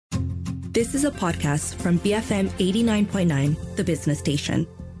This is a podcast from BFM 89.9, the business station.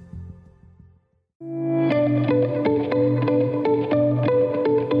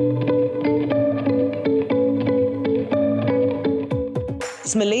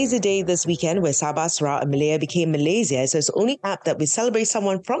 It's Malaysia Day this weekend, where Sabah, Sarawak and Malaya became Malaysia. So it's the only app that we celebrate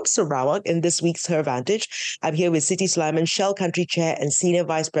someone from Sarawak in this week's Her Vantage. I'm here with Siti Sulaiman, Shell Country Chair and Senior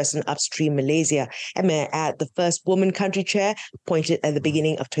Vice President Upstream Malaysia. And may I add, the first woman country chair appointed at the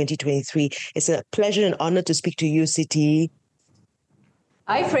beginning of 2023. It's a pleasure and honor to speak to you, Siti.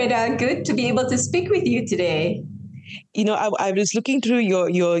 Hi, Freda. Good to be able to speak with you today. You know, I was looking through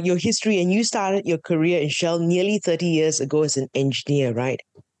your history, and you started your career in Shell nearly 30 years ago as an engineer, right?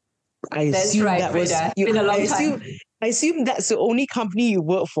 That's right, Freda. It's been a long time. I assume that's the only company you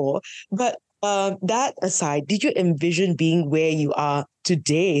work for. But that aside, did you envision being where you are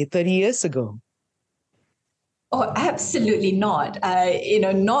today 30 years ago? Oh, absolutely not.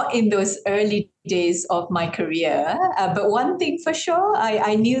 Not in those early days of my career. But one thing for sure,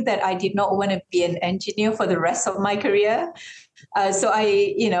 I knew that I did not want to be an engineer for the rest of my career. So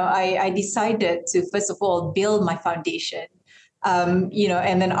I decided to, first of all, build my foundation. And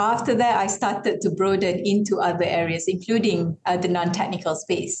then after that, I started to broaden into other areas, including the non-technical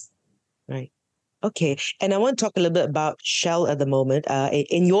space. Right. Okay. And I want to talk a little bit about Shell at the moment,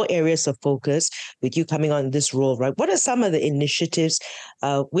 in your areas of focus, with you coming on this role, right? What are some of the initiatives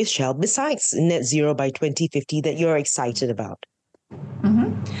with Shell, besides net zero by 2050, that you're excited about?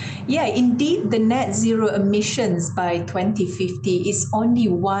 Mm-hmm. Yeah, indeed, the net zero emissions by 2050 is only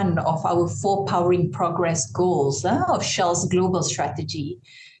one of our 4 powering progress goals of Shell's global strategy.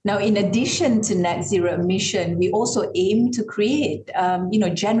 Now, in addition to net zero emission, we also aim to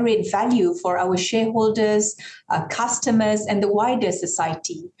generate value for our shareholders, customers, and the wider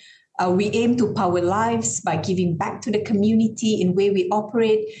society. We aim to power lives by giving back to the community in way we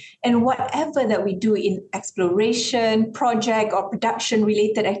operate, and whatever that we do in exploration, project, or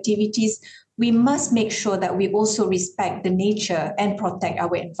production-related activities, we must make sure that we also respect the nature and protect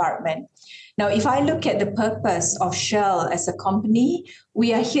our environment. Now, if I look at the purpose of Shell as a company,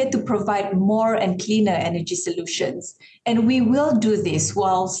 we are here to provide more and cleaner energy solutions. And we will do this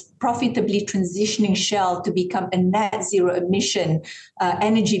whilst profitably transitioning Shell to become a net zero emission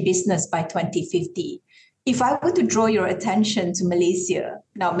energy business by 2050. If I were to draw your attention to Malaysia,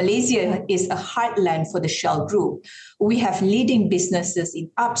 now Malaysia is a heartland for the Shell Group. We have leading businesses in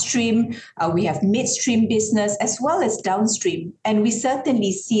upstream, we have midstream business as well as downstream. And we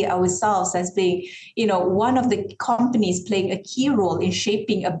certainly see ourselves as being, one of the companies playing a key role in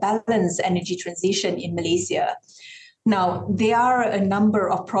shaping a balanced energy transition in Malaysia. Now, there are a number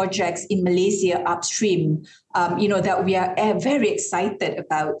of projects in Malaysia upstream, that we are very excited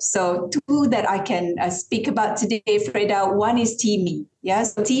about. So 2 that I can speak about today, Freda. One is TIMI.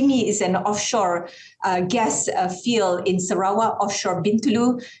 Yes, so TIMI is an offshore gas field in Sarawak, offshore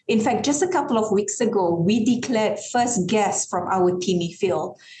Bintulu. In fact, just a couple of weeks ago, we declared first gas from our TIMI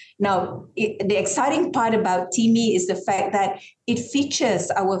field. Now, the exciting part about TIMI is the fact that it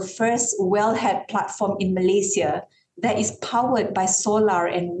features our first wellhead platform in Malaysia that is powered by solar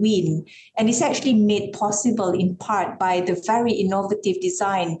and wind, and it's actually made possible in part by the very innovative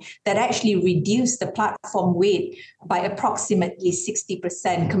design that actually reduced the platform weight by approximately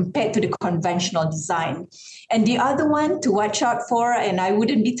 60% compared to the conventional design. And the other one to watch out for, and I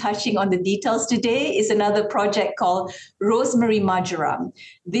wouldn't be touching on the details today, is another project called Rosemary Marjoram.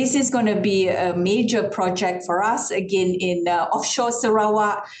 This is going to be a major project for us, again, in offshore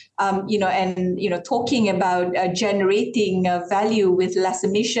Sarawak, talking about generating value with less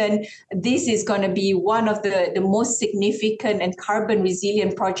emission. This is going to be one of the most significant and carbon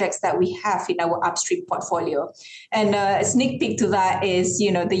resilient projects that we have in our upstream portfolio. And a sneak peek to that is,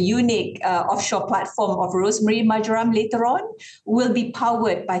 the unique offshore platform of Rosemary Marjoram later on will be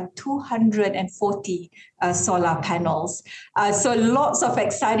powered by 240 solar panels. So lots of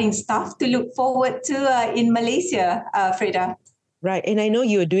exciting stuff to look forward to in Malaysia, Freda. Right. And I know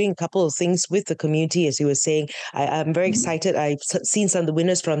you are doing a couple of things with the community, as you were saying. I'm very excited. I've seen some of the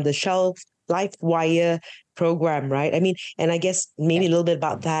winners from the Shell LifeWire program, right? I mean, and I guess maybe a little bit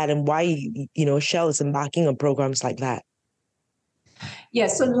about that and why, Shell is embarking on programs like that. Yeah,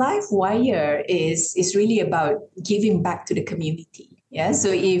 so LifeWire is really about giving back to the community. Yeah,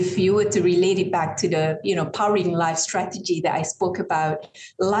 so if you were to relate it back to the, Powering Life strategy that I spoke about,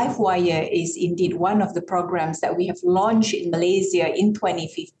 LifeWire is indeed one of the programs that we have launched in Malaysia in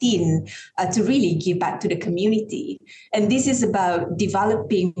 2015 to really give back to the community. And this is about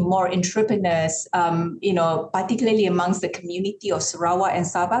developing more entrepreneurs, particularly amongst the community of Sarawak and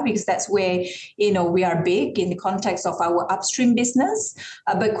Sabah, because that's where, we are big in the context of our upstream business.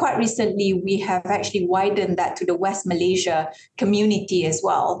 But quite recently, we have actually widened that to the West Malaysia community as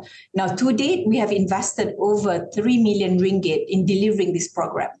well. Now, to date, we have invested over 3 million ringgit in delivering this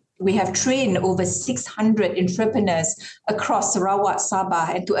program. We have trained over 600 entrepreneurs across Sarawak,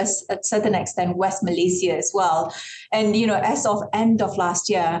 Sabah, and to a certain extent, West Malaysia as well. And, as of end of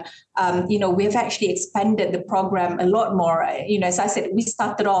last year, we have actually expanded the program a lot more. As I said, we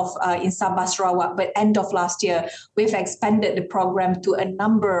started off in Sabah, Sarawak, but end of last year, we've expanded the program to a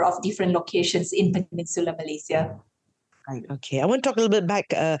number of different locations in Peninsular Malaysia. Right. Okay. I want to talk a little bit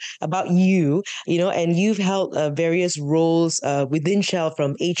back about you, and you've held various roles within Shell,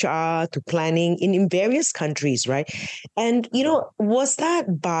 from HR to planning in various countries, right? And, was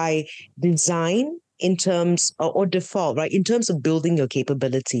that by design in terms or default, right, in terms of building your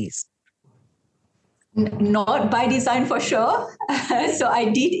capabilities? Not by design for sure. So I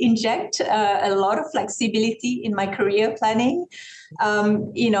did inject a lot of flexibility in my career planning.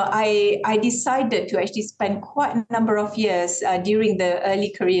 I decided to actually spend quite a number of years during the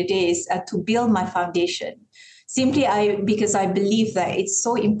early career days to build my foundation. Simply because I believe that it's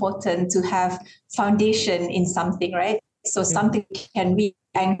so important to have foundation in something, right? So something can be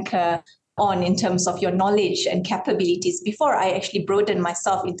anchor on in terms of your knowledge and capabilities before I actually broaden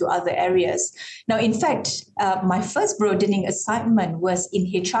myself into other areas. Now, in fact, my first broadening assignment was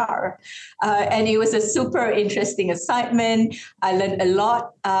in HR, and it was a super interesting assignment. I learned a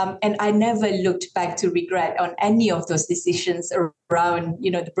lot, and I never looked back to regret on any of those decisions around,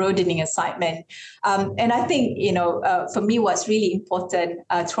 the broadening assignment. And I think, for me, what's really important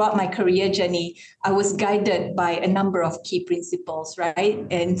throughout my career journey, I was guided by a number of key principles, right?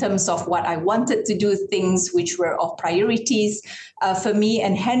 In terms of what I wanted to do, things which were of priorities for me,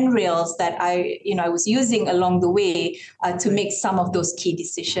 and handrails that I was using along the way to make some of those key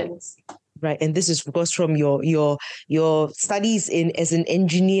decisions. Right, and this is, of course, from your studies as an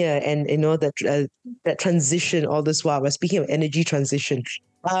engineer, and that transition all this while. We're speaking of energy transition.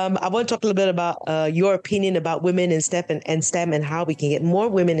 I want to talk a little bit about your opinion about women in STEM and how we can get more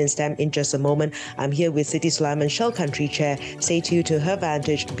women in STEM in just a moment. I'm here with Siti Sulaiman, Shell Country Chair. Stay tuned to Her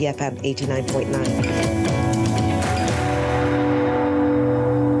Vantage, BFM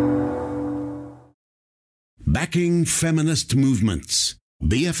 89.9. Backing feminist movements.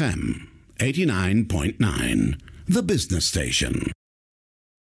 BFM 89.9, the business station.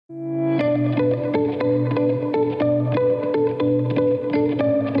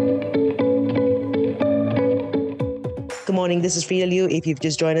 Good morning, this is Frida Liu. If you've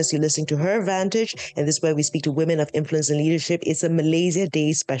just joined us, you're listening to Her Vantage, and this is where we speak to women of influence and leadership. It's a Malaysia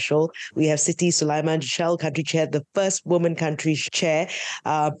Day special. We have Siti Sulaiman, Shell Country Chair, the first woman country chair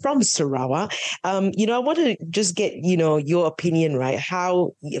from Sarawak. I want to just get, your opinion, right?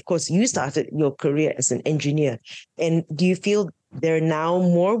 How, of course, you started your career as an engineer, and do you feel there are now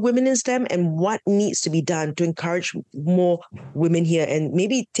more women in STEM, and what needs to be done to encourage more women here? And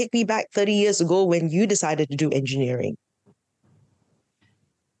maybe take me back 30 years ago when you decided to do engineering.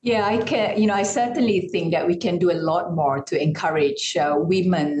 Yeah, I certainly think that we can do a lot more to encourage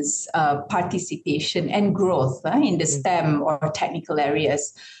women's participation and growth in the STEM or technical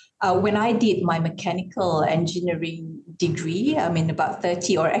areas. When I did my mechanical engineering degree, about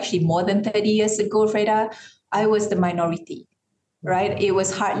 30 or actually more than 30 years ago, Freda, I was the minority, right? It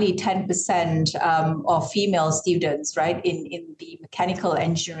was hardly 10% of female students, right, in the mechanical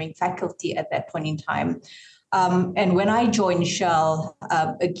engineering faculty at that point in time. And when I joined Shell,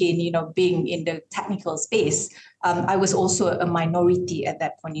 again, being in the technical space, I was also a minority at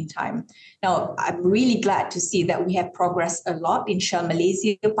that point in time. Now, I'm really glad to see that we have progressed a lot in Shell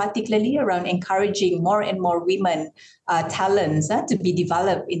Malaysia, particularly around encouraging more and more women talents to be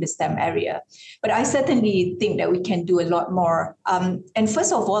developed in the STEM area. But I certainly think that we can do a lot more. And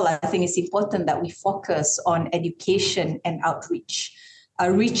first of all, I think it's important that we focus on education and outreach.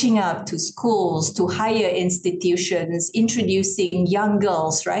 Reaching out to schools, to higher institutions, introducing young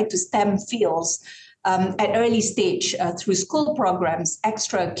girls, right, to STEM fields at early stage through school programs,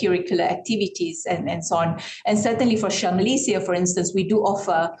 extracurricular activities, and so on. And certainly for Shell Malaysia, for instance, we do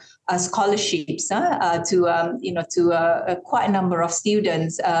offer scholarships to quite a number of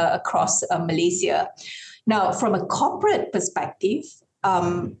students across Malaysia. Now, from a corporate perspective,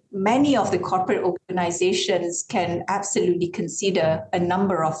 many of the corporate organizations can absolutely consider a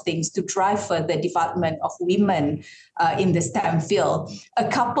number of things to drive further development of women in the STEM field. A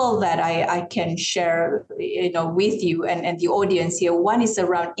couple that I can share, with you and the audience here. One is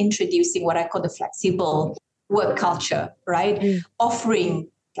around introducing what I call the flexible work culture, right? Offering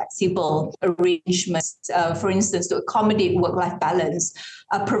flexible arrangements, for instance, to accommodate work-life balance,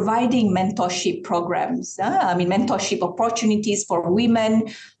 providing mentorship programs, mentorship opportunities for women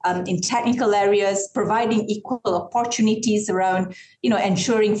in technical areas, providing equal opportunities around,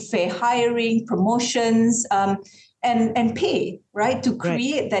 ensuring fair hiring, promotions, and pay, right, to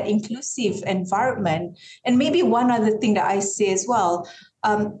create that inclusive environment. And maybe one other thing that I say as well,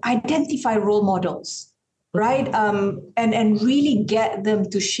 identify role models. Right. And really get them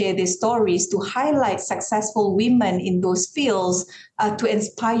to share their stories, to highlight successful women in those fields, to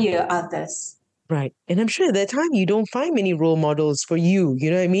inspire others. Right. And I'm sure at that time you don't find many role models for you, you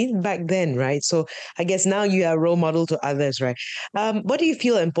know what I mean? Back then, right? So I guess now you are a role model to others, right? What do you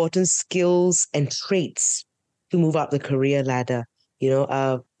feel are important skills and traits to move up the career ladder?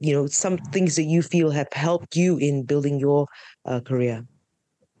 Some things that you feel have helped you in building your career.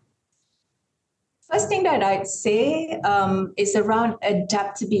 First thing that I'd say is around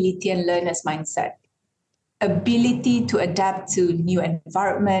adaptability and learner's mindset. Ability to adapt to new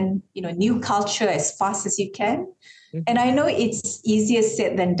environment, new culture as fast as you can. Mm-hmm. And I know it's easier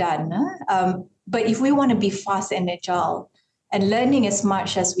said than done. But if we want to be fast and agile and learning as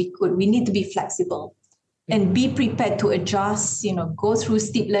much as we could, we need to be flexible and be prepared to adjust, go through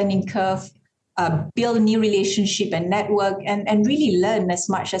steep learning curve, build new relationship and network, and really learn as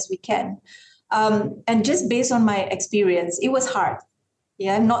much as we can. And just based on my experience, it was hard.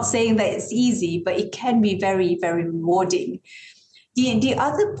 Yeah, I'm not saying that it's easy, but it can be very, very rewarding. The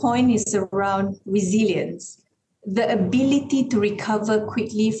other point is around resilience, the ability to recover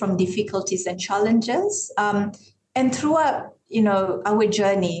quickly from difficulties and challenges. And throughout, our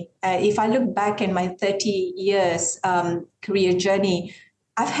journey, if I look back in my 30 years career journey,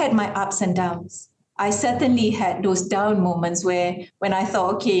 I've had my ups and downs. I certainly had those down moments when I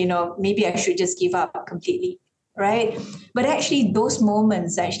thought, okay, maybe I should just give up completely, right? But actually, those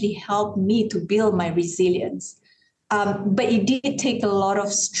moments actually helped me to build my resilience. But it did take a lot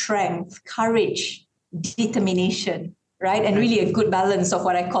of strength, courage, determination, right? And really a good balance of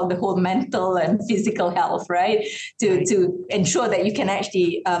what I call the whole mental and physical health, right? To ensure that you can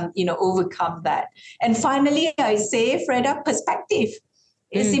actually, overcome that. And finally, I say, Freda, perspective.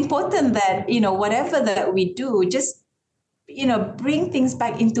 It's important that, whatever that we do, just, bring things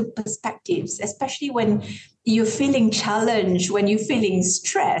back into perspectives, especially when you're feeling challenged, when you're feeling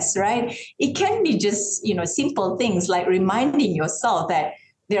stressed, right? It can be just, simple things like reminding yourself that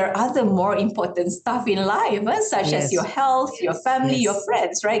there are other more important stuff in life, such as your health, your family, your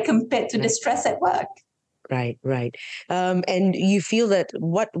friends, right? Compared to the stress at work. Right. And you feel that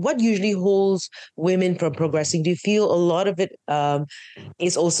what usually holds women from progressing? Do you feel a lot of it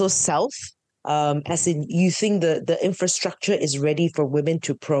is also self? As in, you think the infrastructure is ready for women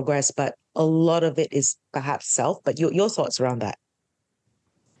to progress, but a lot of it is perhaps self. But your thoughts around that?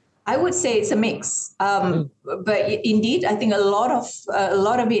 I would say it's a mix. But indeed, I think a lot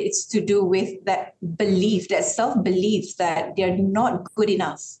of it is to do with that belief, that self-belief that they're not good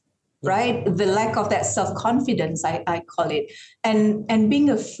enough. Right? The lack of that self-confidence, I call it, and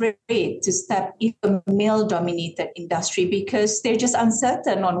being afraid to step into a male-dominated industry because they're just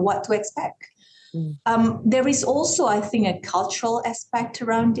uncertain on what to expect. There is also, I think, a cultural aspect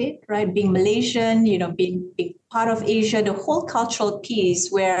around it, right? Being Malaysian, being part of Asia, the whole cultural piece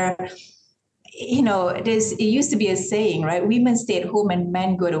where, it used to be a saying, right? Women stay at home and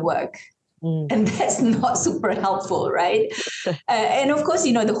men go to work. And that's not super helpful, right? And of course,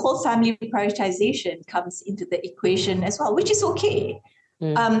 the whole family prioritization comes into the equation as well, which is okay.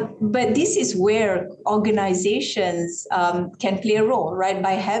 But this is where organizations can play a role, right?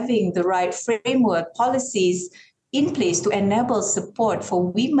 By having the right framework, policies in place to enable support for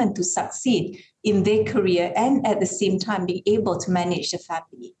women to succeed in their career and at the same time being able to manage the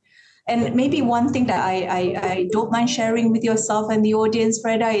family. And maybe one thing that I don't mind sharing with yourself and the audience,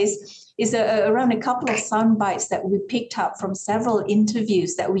 Freda, is around a couple of sound bites that we picked up from several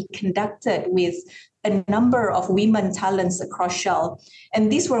interviews that we conducted with a number of women talents across Shell.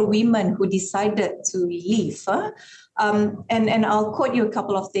 And these were women who decided to leave. And I'll quote you a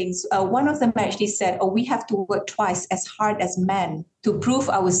couple of things. One of them actually said, we have to work twice as hard as men to prove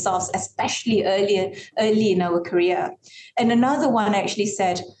ourselves, especially early in our career. And another one actually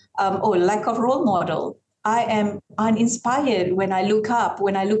said, lack of role model. I am uninspired when I look up,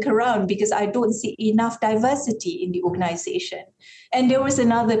 when I look around, because I don't see enough diversity in the organization. And there was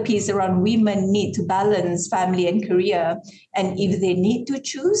another piece around women need to balance family and career. And if they need to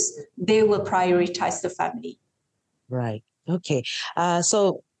choose, they will prioritize the family. Right. Okay.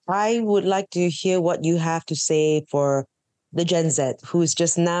 So I would like to hear what you have to say for the Gen Z, who's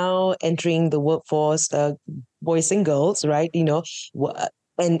just now entering the workforce, boys and girls, right? You know,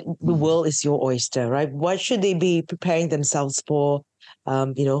 and the world is your oyster, right? What should they be preparing themselves for,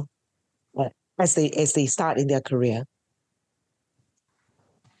 as they start in their career?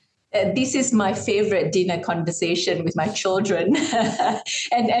 This is my favorite dinner conversation with my children.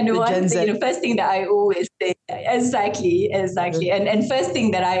 and one thing, first thing that I always say, exactly. Mm-hmm. And first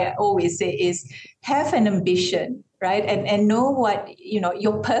thing that I always say is have an ambition, right? And know what,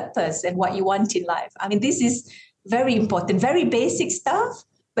 your purpose and what you want in life. I mean, this is very important, very basic stuff,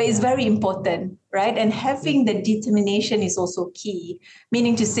 but it's very important, right? And having the determination is also key,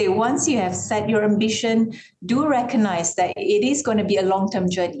 meaning to say, once you have set your ambition, do recognize that it is going to be a long-term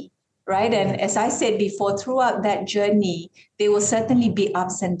journey. Right. And as I said before, throughout that journey, there will certainly be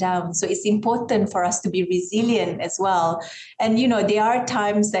ups and downs. So it's important for us to be resilient as well. And, there are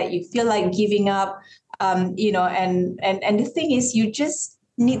times that you feel like giving up, and the thing is, you just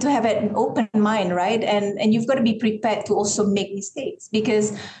need to have an open mind, right? And you've got to be prepared to also make mistakes,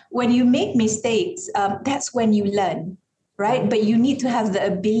 because when you make mistakes, that's when you learn, right? But you need to have the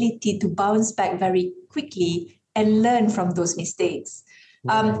ability to bounce back very quickly and learn from those mistakes.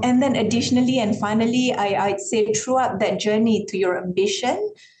 And then additionally and finally, I'd say throughout that journey to your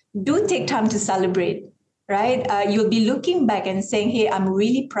ambition, do take time to celebrate, right? You'll be looking back and saying, hey, I'm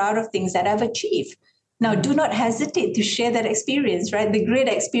really proud of things that I've achieved. Now, do not hesitate to share that experience, right? The great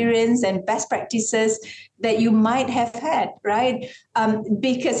experience and best practices that you might have had, right?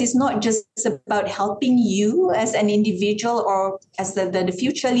 Because it's not just about helping you as an individual or as the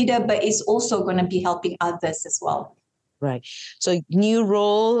future leader, but it's also going to be helping others as well. Right. So new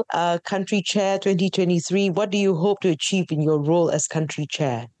role, country chair 2023. What do you hope to achieve in your role as country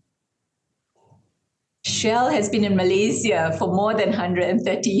chair? Shell has been in Malaysia for more than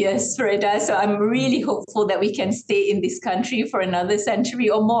 130 years, Farida. So I'm really hopeful that we can stay in this country for another century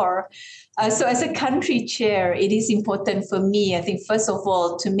or more. So as a country chair, it is important for me, I think, first of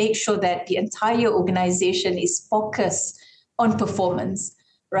all, to make sure that the entire organization is focused on performance.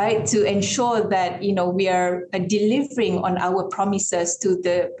 Right, to ensure that we are delivering on our promises to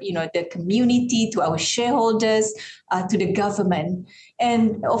the community, to our shareholders, to the government,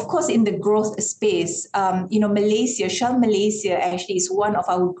 and of course in the growth space. Malaysia, Shell Malaysia actually is one of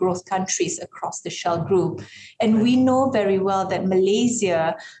our growth countries across the Shell Group, and we know very well that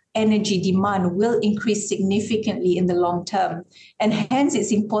Malaysia energy demand will increase significantly in the long term. And hence,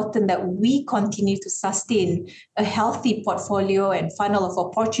 it's important that we continue to sustain a healthy portfolio and funnel of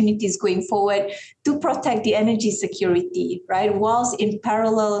opportunities going forward to protect the energy security, right? Whilst in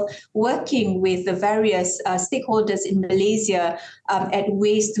parallel working with the various stakeholders in Malaysia at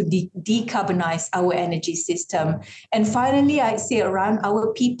ways to decarbonize our energy system. And finally, I'd say around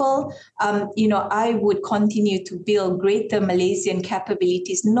our people, I would continue to build greater Malaysian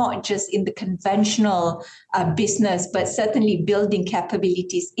capabilities, not just in the conventional business, but certainly building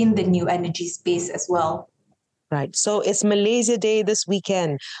capabilities in the new energy space as well. Right. So it's Malaysia Day this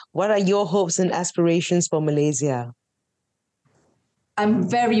weekend. What are your hopes and aspirations for Malaysia? I'm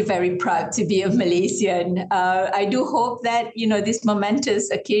very, very proud to be a Malaysian. I do hope that, this momentous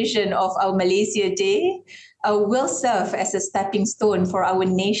occasion of our Malaysia Day will serve as a stepping stone for our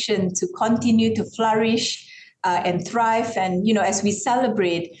nation to continue to flourish and thrive. And, as we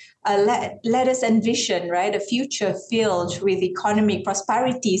celebrate, let us envision, right, a future filled with economic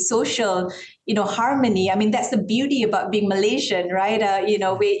prosperity, social, harmony. I mean, that's the beauty about being Malaysian, right?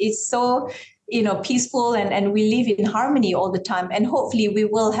 It's so, peaceful and we live in harmony all the time. And hopefully we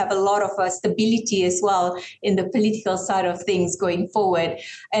will have a lot of stability as well in the political side of things going forward.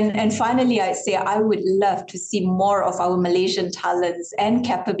 And finally, I'd say I would love to see more of our Malaysian talents and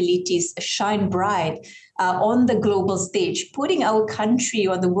capabilities shine bright on the global stage, putting our country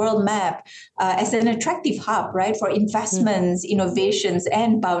on the world map as an attractive hub, right, for investments, innovations,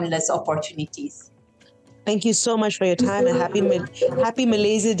 and boundless opportunities. Thank you so much for your time and happy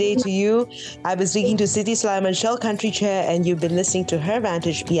Malaysia Day to you. I've been speaking to Siti Sulaiman, Shell Country Chair, and you've been listening to Her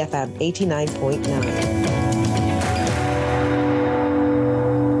Vantage BFM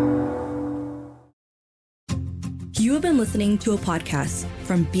 89.9. You have been listening to a podcast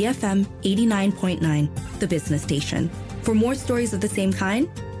from BFM 89.9, the business station. For more stories of the same kind,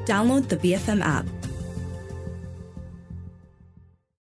 download the BFM app.